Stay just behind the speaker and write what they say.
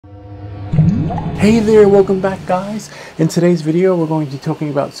Hey there, welcome back guys. In today's video we're going to be talking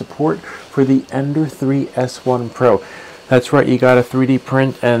about support for the Ender 3 S1 Pro. That's right, you got a 3D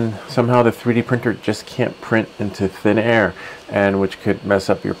print and somehow the 3D printer just can't print into thin air, and which could mess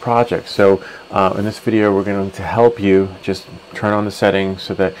up your project. So in this video we're going to help you just turn on the settings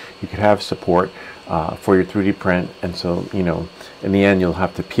so that you could have support for your 3D print, and so in the end you'll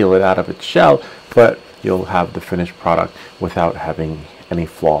have to peel it out of its shell, but you'll have the finished product without having any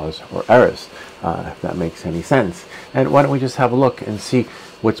flaws or errors, if that makes any sense. And why don't we just have a look and see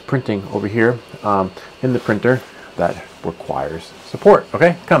what's printing over here in the printer that requires support.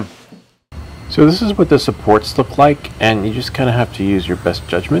 Okay, come. So this is what the supports look like, and you just kind of have to use your best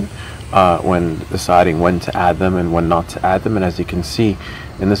judgment when deciding when to add them and when not to add them. And as you can see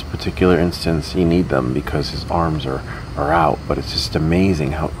in this particular instance, you need them because his arms are out, but it's just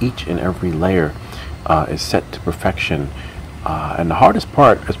amazing how each and every layer is set to perfection. And the hardest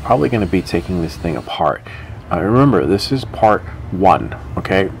part is probably going to be taking this thing apart. Remember, this is part 1,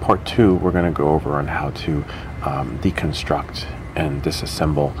 okay? Part 2, we're going to go over on how to deconstruct and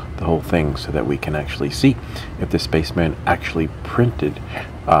disassemble the whole thing so that we can actually see if the spaceman actually printed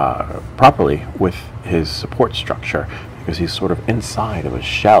properly with his support structure, because he's sort of inside of a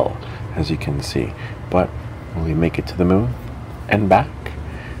shell, as you can see. But will he make it to the moon and back?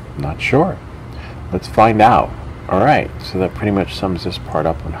 Not sure. Let's find out. Alright, so that pretty much sums this part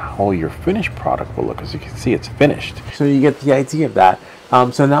up on how your finished product will look. As you can see, it's finished. So you get the idea of that.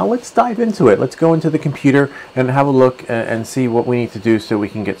 So now let's dive into it. Let's go into the computer and have a look and see what we need to do so we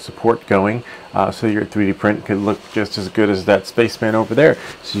can get support going, so your 3D print could look just as good as that spaceman over there,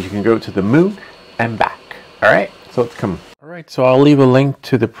 so you can go to the moon and back. Alright, so let's come. Alright, so I'll leave a link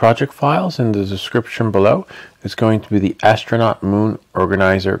to the project files in the description below. It's going to be the Astronaut Moon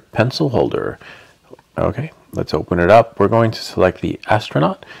Organizer Pencil Holder. Okay, let's open it up. We're going to select the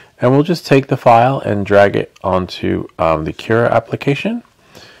astronaut, and we'll just take the file and drag it onto the Cura application.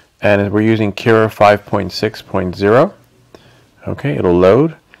 And we're using Cura 5.6.0. Okay, it'll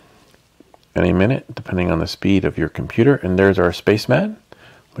load any minute depending on the speed of your computer. And there's our spaceman.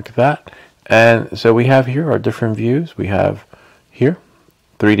 Look at that. And so we have here our different views. We have here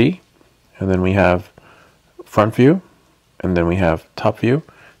 3D, and then we have front view, and then we have top view,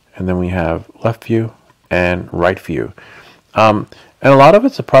 and then we have left view and right view. And a lot of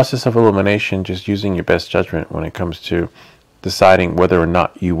it's a process of elimination, just using your best judgment when it comes to deciding whether or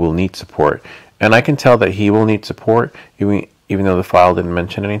not you will need support. And I can tell that he will need support, even though the file didn't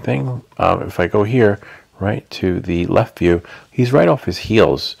mention anything. If I go here, right, to the left view, he's right off his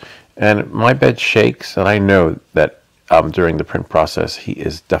heels. And my bed shakes, and I know that during the print process, he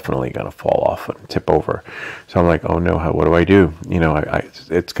is definitely going to fall off and tip over. So I'm like, oh no, what do I do?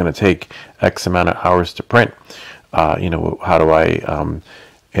 It's going to take X amount of hours to print. How do I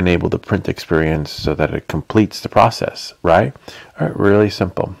enable the print experience so that it completes the process, right? All right, really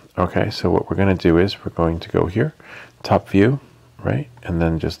simple. Okay, so what we're going to do is we're going to go here, top view, right? And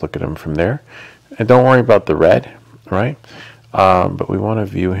then just look at him from there. And don't worry about the red, right? But we want to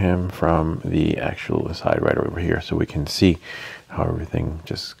view him from the actual side right over here so we can see how everything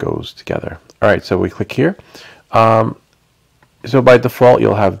just goes together. All right, so we click here. So by default,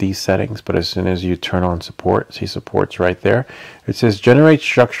 you'll have these settings, but as soon as you turn on support, see support's right there. It says generate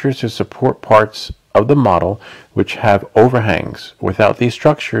structures to support parts of the model which have overhangs. Without these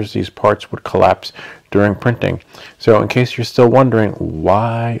structures, these parts would collapse during printing. So in case you're still wondering,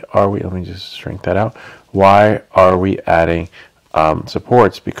 why are we, let me just shrink that out. Why are we adding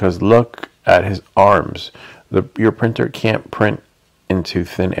supports? Because look at his arms. Your printer can't print into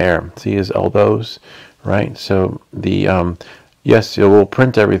thin air. See his elbows, right? So the yes, it will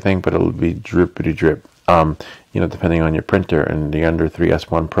print everything, but it'll be drippity drip. Depending on your printer, and the Ender 3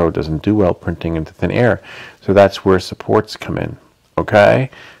 S1 Pro doesn't do well printing into thin air. So that's where supports come in. Okay,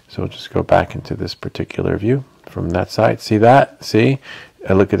 so we'll just go back into this particular view from that side. See that? See?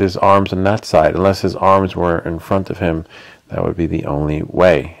 And look at his arms on that side. Unless his arms were in front of him, that would be the only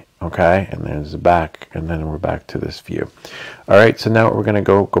way. Okay, and there's the back, and then we're back to this view. All right, so now we're going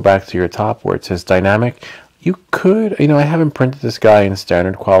to go back to your top where it says dynamic. You could, I haven't printed this guy in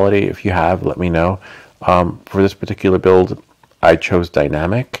standard quality. If you have, let me know. For this particular build, I chose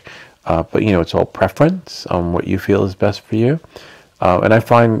dynamic, but it's all preference on what you feel is best for you. And I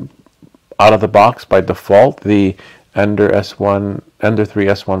find out of the box by default, the Ender 3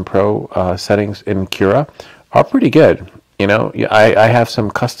 S1 Pro settings in Cura are pretty good. I have some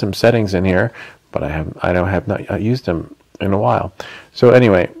custom settings in here, but I have not used them in a while. So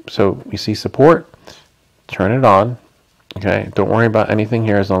anyway, so we see support. Turn it on. Okay, don't worry about anything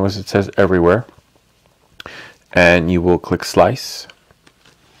here as long as it says everywhere. And you will click slice.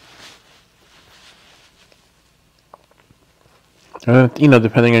 You know,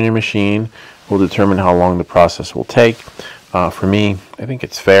 depending on your machine, will determine how long the process will take. For me, I think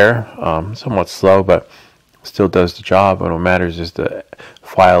it's fair, somewhat slow, but still does the job. And what matters is the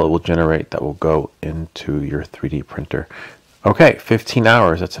file it will generate that will go into your 3D printer. Okay, 15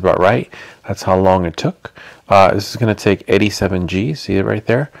 hours, that's about right. That's how long it took. This is going to take 87 G, see it right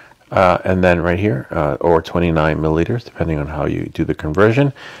there? And then right here, or 29 milliliters, depending on how you do the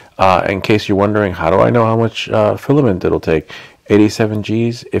conversion. In case you're wondering, how do I know how much filament it'll take? 87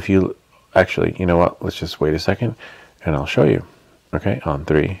 Gs, if you, actually, you know what, let's just wait a second, and I'll show you. Okay, on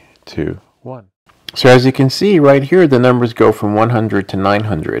 3, 2, 1. So as you can see right here, the numbers go from 100 to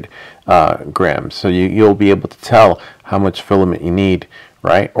 900 grams. So you'll be able to tell how much filament you need,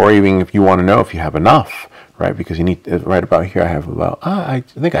 right? Or even if you want to know if you have enough, right? Because you need, right about here, I have about, I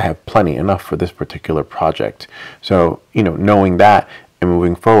think I have plenty, enough for this particular project. So, you know, knowing that and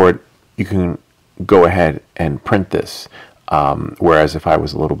moving forward, you can go ahead and print this. Whereas if I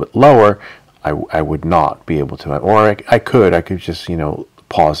was a little bit lower, I would not be able to, or I could just, you know,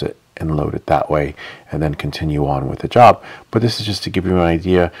 pause it and load it that way and then continue on with the job. But this is just to give you an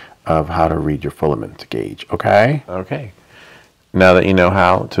idea of how to read your filament gauge. Okay? Okay. Now that you know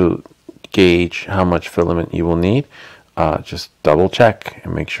how to gauge how much filament you will need, just double check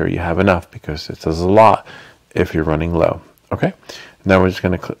and make sure you have enough, because it says a lot if you're running low. Okay? Now we're just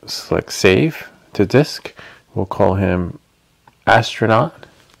going to select save to disk. We'll call him astronaut,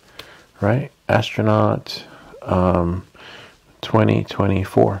 right? Astronaut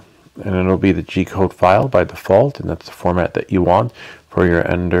 2024. And it'll be the G-code file by default, and that's the format that you want for your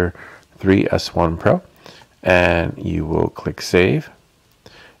Ender 3 S1 Pro. And you will click save.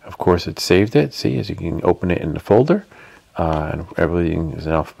 Of course, it saved it. See, as you can open it in the folder, and everything is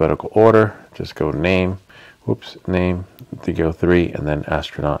in alphabetical order. Just go name, whoops, name, to go 3, and then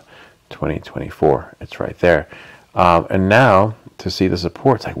astronaut 2024. It's right there. And now to see the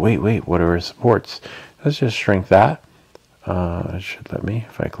supports, like wait, what are our supports? Let's just shrink that. It should let me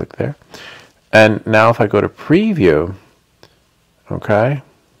if I click there. And now if I go to preview, okay,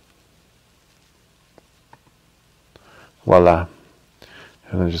 voila.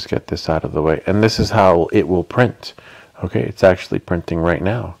 And then just get this out of the way. And this is how it will print. Okay, it's actually printing right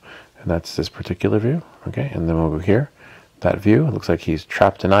now. And that's this particular view. Okay, and then over here, that view, it looks like he's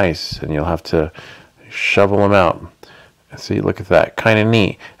trapped in ice, and you'll have to shovel him out. See, look at that, kind of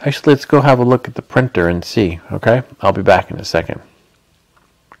neat. Actually, let's go have a look at the printer and see, okay? I'll be back in a second.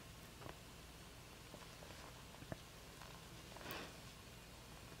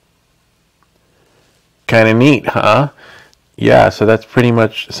 Kind of neat, huh? Yeah, so that's pretty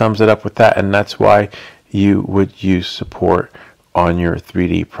much sums it up with that, and that's why you would use support on your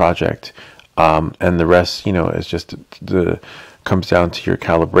 3D project. And the rest, you know, is just comes down to your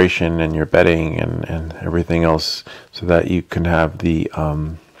calibration and your bedding and everything else, so that you can have the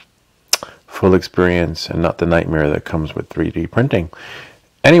full experience and not the nightmare that comes with 3D printing.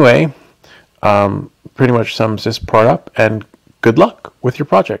 Anyway, pretty much sums this part up, and good luck with your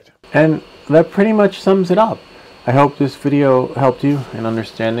project. And that pretty much sums it up. I hope this video helped you in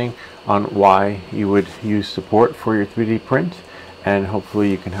understanding on why you would use support for your 3D print, and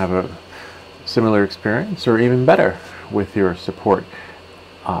hopefully you can have a similar experience or even better with your support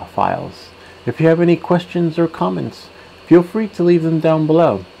files. If you have any questions or comments, feel free to leave them down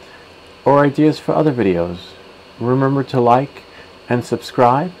below, or ideas for other videos. Remember to like and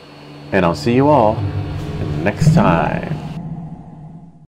subscribe, and I'll see you all next time.